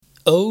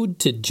Ode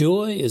to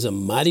Joy is a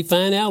mighty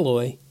fine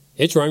alloy.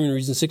 It's Rhyming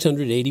Reason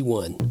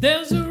 681.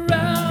 There's a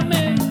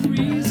rhyming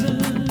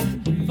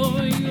reason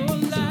for your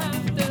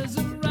life. There's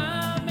a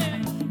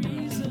rhyming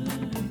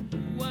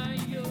reason why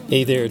you're...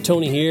 Hey there,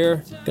 Tony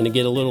here. Going to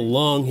get a little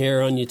long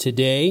hair on you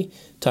today,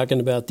 talking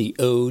about the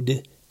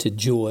Ode to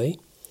Joy.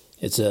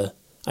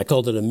 I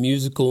called it a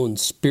musical and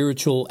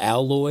spiritual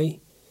alloy,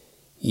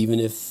 even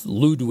if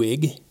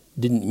Ludwig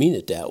didn't mean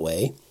it that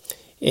way.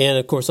 And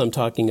of course, I'm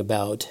talking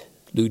about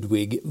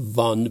Ludwig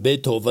van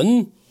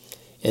Beethoven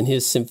and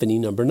his Symphony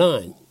No.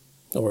 9,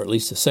 or at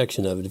least a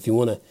section of it. If you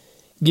want to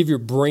give your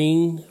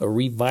brain a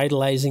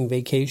revitalizing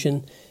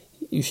vacation,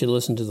 you should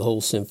listen to the whole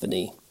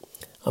symphony.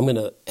 I'm going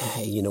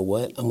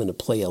to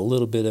play a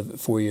little bit of it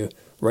for you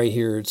right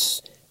here.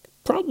 It's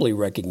probably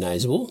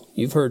recognizable.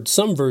 You've heard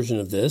some version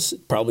of this,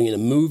 probably in a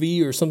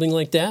movie or something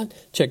like that.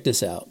 Check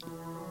this out.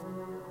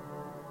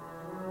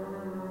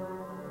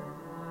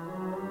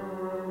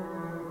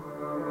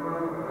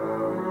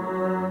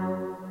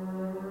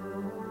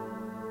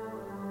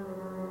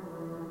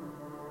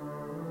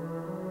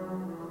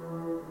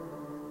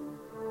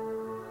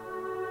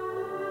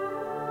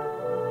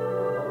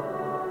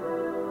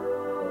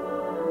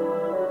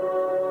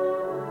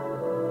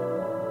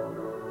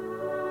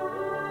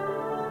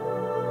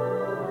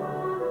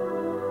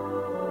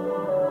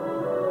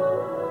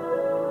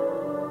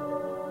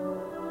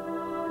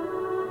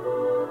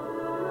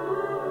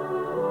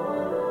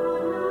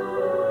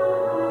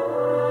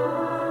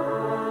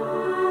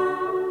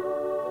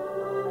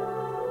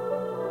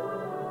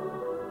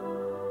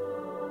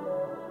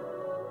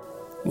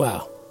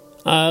 Wow.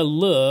 I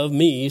love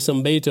me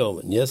some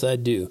Beethoven. Yes, I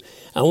do.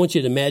 I want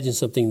you to imagine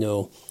something,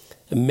 though.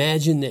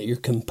 Imagine that you're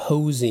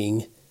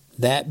composing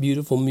that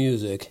beautiful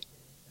music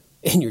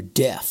and you're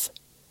deaf.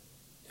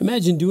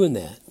 Imagine doing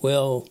that.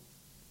 Well,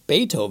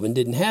 Beethoven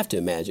didn't have to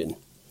imagine.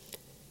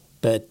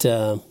 But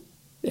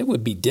it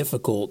would be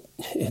difficult.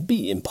 It'd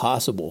be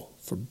impossible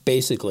for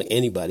basically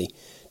anybody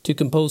to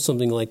compose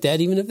something like that,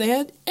 even if they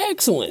had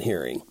excellent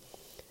hearing.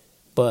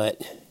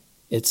 But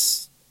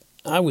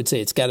I would say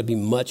it's got to be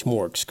much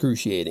more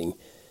excruciating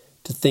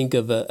to think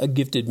of a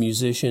gifted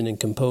musician and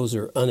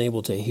composer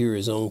unable to hear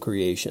his own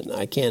creation.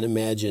 I can't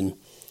imagine.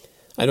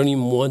 I don't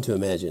even want to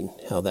imagine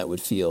how that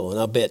would feel. And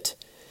I'll bet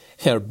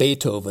Herr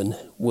Beethoven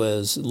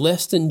was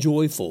less than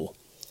joyful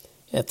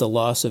at the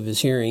loss of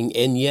his hearing,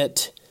 and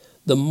yet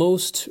the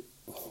most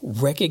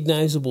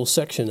recognizable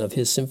section of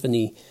his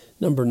Symphony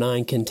No.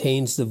 9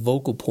 contains the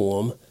vocal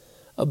poem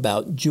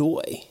about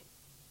joy.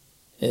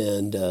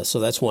 And so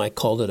that's why I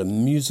called it a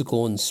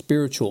musical and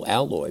spiritual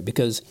alloy,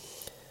 because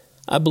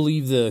I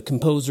believe the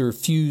composer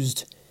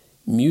fused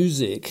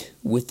music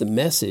with the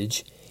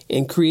message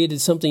and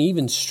created something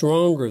even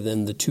stronger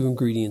than the two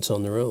ingredients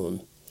on their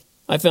own.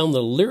 I found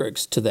the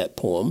lyrics to that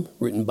poem,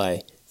 written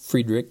by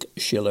Friedrich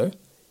Schiller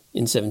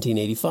in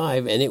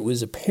 1785, and it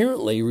was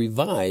apparently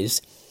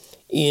revised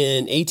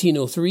in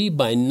 1803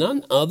 by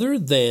none other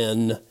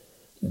than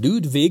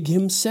Ludwig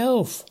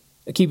himself.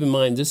 Keep in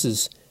mind, this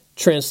is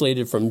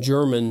translated from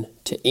German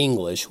to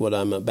English, what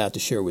I'm about to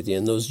share with you.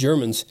 And those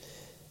Germans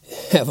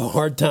have a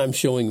hard time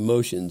showing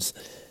emotions.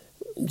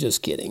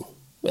 Just kidding.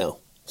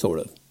 Well, sort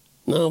of.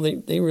 No,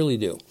 they really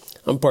do.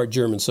 I'm part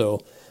German, so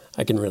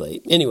I can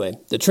relate. Anyway,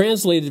 the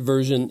translated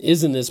version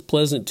isn't as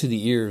pleasant to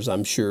the ears,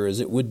 I'm sure, as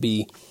it would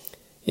be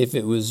if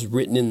it was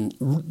written in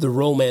the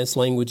Romance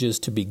languages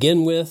to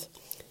begin with.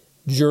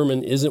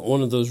 German isn't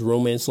one of those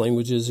Romance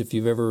languages. If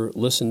you've ever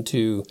listened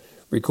to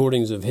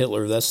recordings of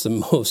Hitler, that's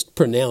the most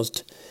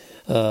pronounced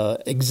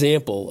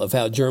example of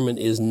how German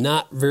is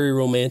not very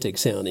romantic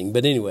sounding.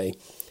 But anyway,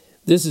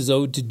 this is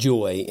Ode to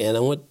Joy, and I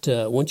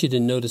want you to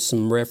notice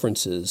some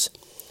references.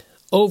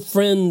 Oh,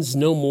 friends,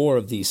 no more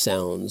of these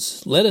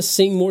sounds. Let us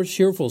sing more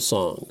cheerful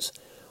songs,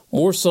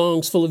 more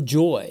songs full of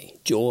joy,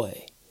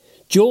 joy.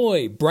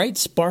 Joy, bright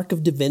spark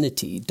of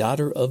divinity,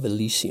 daughter of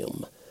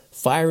Elysium,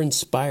 fire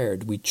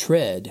inspired, we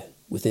tread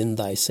within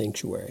thy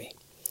sanctuary.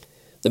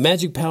 The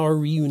magic power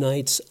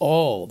reunites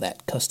all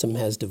that custom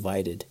has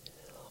divided.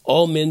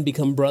 All men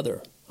become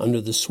brother under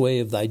the sway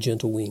of thy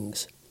gentle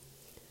wings.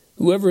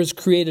 Whoever has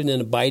created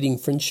an abiding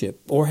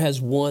friendship or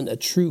has won a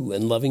true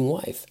and loving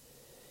wife,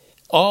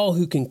 all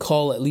who can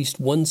call at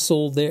least one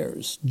soul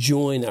theirs,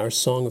 join our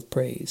song of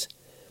praise.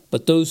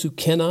 But those who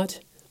cannot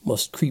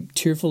must creep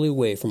tearfully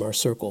away from our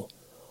circle.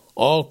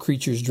 All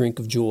creatures drink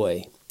of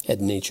joy at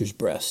nature's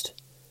breast.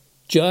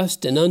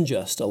 Just and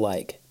unjust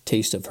alike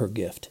taste of her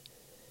gift.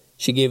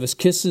 She gave us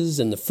kisses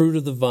and the fruit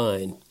of the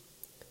vine,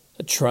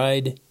 a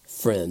tried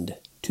friend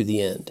to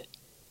the end.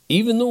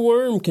 Even the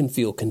worm can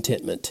feel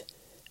contentment,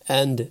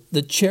 and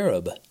the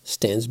cherub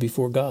stands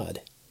before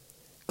God,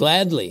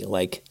 gladly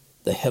like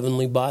the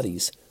heavenly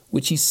bodies,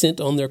 which he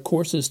sent on their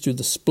courses through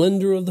the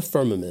splendor of the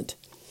firmament.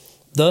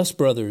 Thus,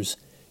 brothers,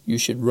 you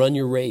should run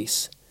your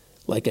race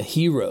like a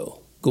hero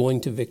going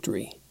to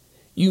victory.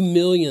 You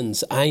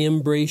millions, I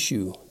embrace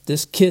you.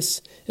 This kiss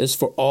is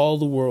for all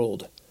the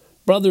world.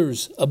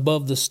 Brothers,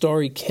 above the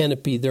starry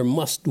canopy there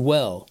must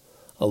dwell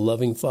a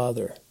loving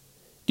Father.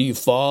 Do you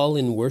fall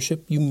in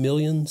worship, you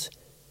millions?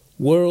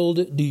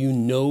 World, do you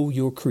know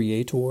your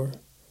Creator?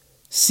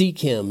 Seek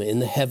him in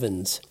the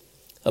heavens.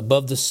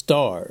 Above the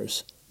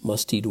stars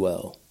must he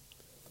dwell.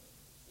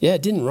 Yeah,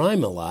 it didn't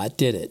rhyme a lot,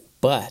 did it?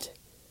 But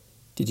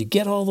did you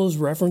get all those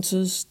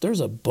references?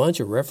 There's a bunch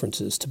of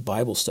references to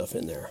Bible stuff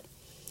in there.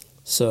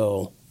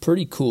 So,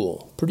 pretty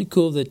cool. Pretty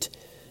cool that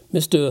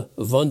Mr.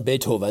 von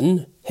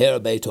Beethoven, Herr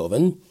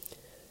Beethoven,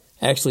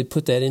 actually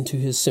put that into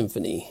his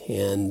symphony,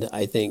 and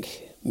I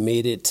think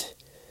made it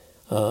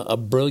a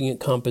brilliant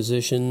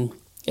composition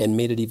and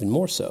made it even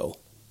more so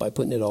by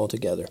putting it all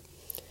together.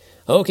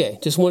 Okay,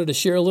 just wanted to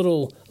share a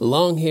little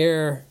long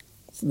hair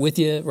with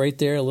you right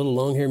there, a little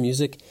long hair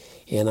music,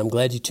 and I'm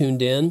glad you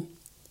tuned in.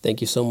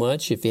 Thank you so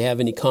much. If you have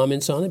any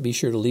comments on it, be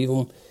sure to leave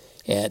them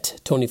at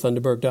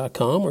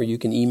TonyFunderburk.com, or you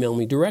can email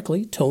me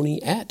directly,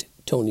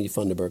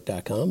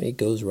 Tony@TonyFunderburk.com. It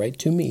goes right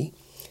to me.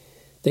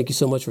 Thank you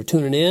so much for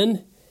tuning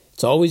in.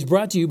 It's always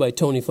brought to you by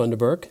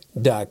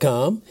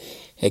TonyFunderburk.com.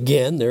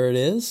 Again, there it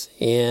is.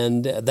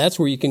 And that's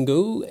where you can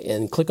go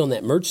and click on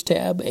that merch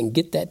tab and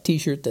get that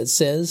t-shirt that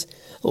says,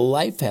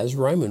 "Life has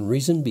rhyme and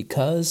reason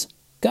because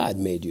God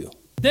made you."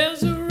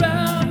 There's a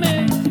rhyme and